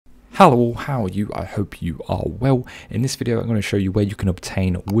Hello, how are you? I hope you are well. In this video I'm going to show you where you can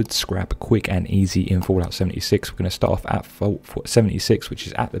obtain wood scrap quick and easy in Fallout 76. We're going to start off at Fallout 76, which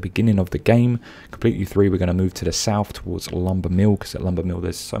is at the beginning of the game, completely free. We're going to move to the south towards Lumber Mill, because at Lumber Mill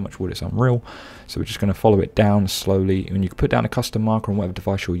there's so much wood it's unreal. So we're just going to follow it down slowly, and you can put down a custom marker on whatever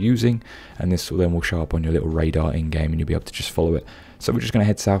device you're using, and this then will show up on your little radar in game and you'll be able to just follow it. So we're just going to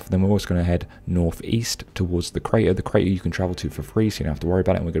head south, and then we're also going to head northeast towards the crater. The crater you can travel to for free, so you don't have to worry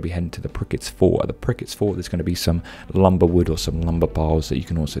about it. And we're going to be heading to the Prickett's Fort. At the Prickett's Fort, there's going to be some lumber wood or some lumber piles that you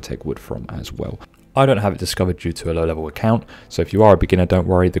can also take wood from as well. I don't have it discovered due to a low-level account, so if you are a beginner, don't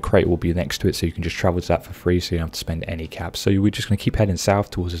worry. The crater will be next to it, so you can just travel to that for free, so you don't have to spend any caps. So we're just going to keep heading south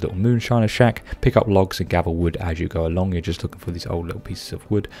towards this little moonshiner shack, pick up logs and gather wood as you go along. You're just looking for these old little pieces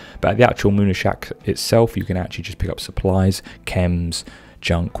of wood. But at the actual moonshiner shack itself, you can actually just pick up supplies, chems,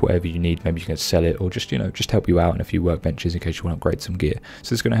 junk, whatever you need. Maybe you can sell it, or just just help you out in a few workbenches in case you want to upgrade some gear.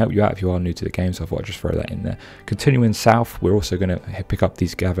 So it's going to help you out if you are new to the game, so I thought I'd just throw that in there. Continuing south, we're also going to pick up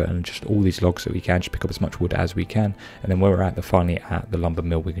these gather and just all these logs that we can, just pick up as much wood as we can, and then when we're finally at the lumber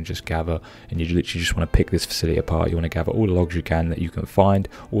mill, we can just gather, and you literally just want to pick this facility apart. You want to gather all the logs you can that you can find.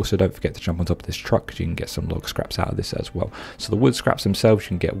 Also, don't forget to jump on top of this truck, because you can get some log scraps out of this as well. So the wood scraps themselves, you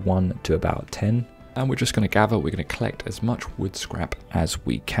can get 1 to about 10. And we're just going to gather, we're going to collect as much wood scrap as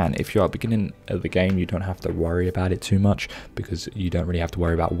we can. If you are beginning of the game, you don't have to worry about it too much, because you don't really have to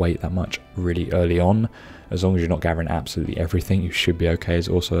worry about weight that much really early on. As long as you're not gathering absolutely everything, you should be okay. There's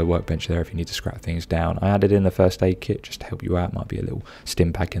also a workbench there if you need to scrap things down. I added in the first aid kit just to help you out. Might be a little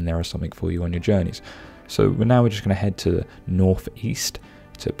stim pack in there or something for you on your journeys. So we're just going to head to the northeast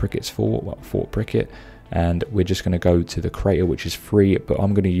to Prickett's Fort, well, Fort Prickett. And we're just going to go to the crater, which is free, but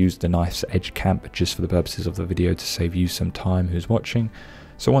I'm going to use the nice edge camp just for the purposes of the video to save you some time who's watching.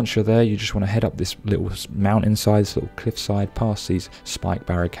 So once you're there, you just want to head up this little mountainside, this little cliffside, past these spike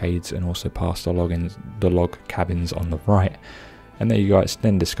barricades, and also past the log cabins on the right. And there you go, it's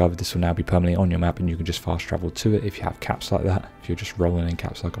then discovered. This will now be permanently on your map, and you can just fast travel to it if you have caps like that. If you're just rolling in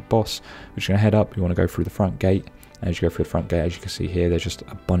caps like a boss, we're just going to head up. You want to go through the front gate. As you go through the front gate, as you can see here, there's just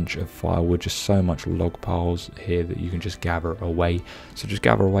a bunch of firewood, just so much log piles here that you can just gather away. So just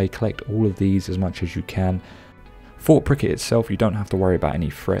gather away, collect all of these as much as you can. Fort Prickett itself, you don't have to worry about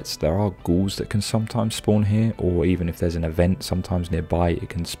any threats. There are ghouls that can sometimes spawn here, or even if there's an event sometimes nearby, it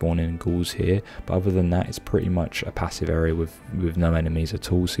can spawn in ghouls here. But other than that, it's pretty much a passive area with no enemies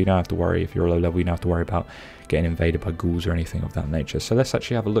at all. So you don't have to worry, if you're low level, you don't have to worry about getting invaded by ghouls or anything of that nature. So let's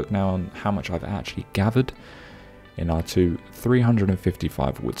actually have a look now on how much I've actually gathered. In R2,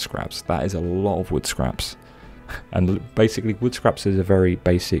 355 wood scraps. That is a lot of wood scraps. And basically, wood scraps is a very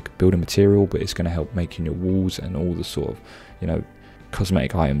basic building material, but it's going to help making your walls and all the sort of,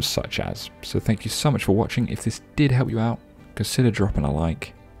 cosmetic items such as. So thank you so much for watching. If this did help you out, consider dropping a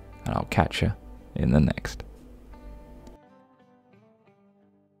like, and I'll catch you in the next.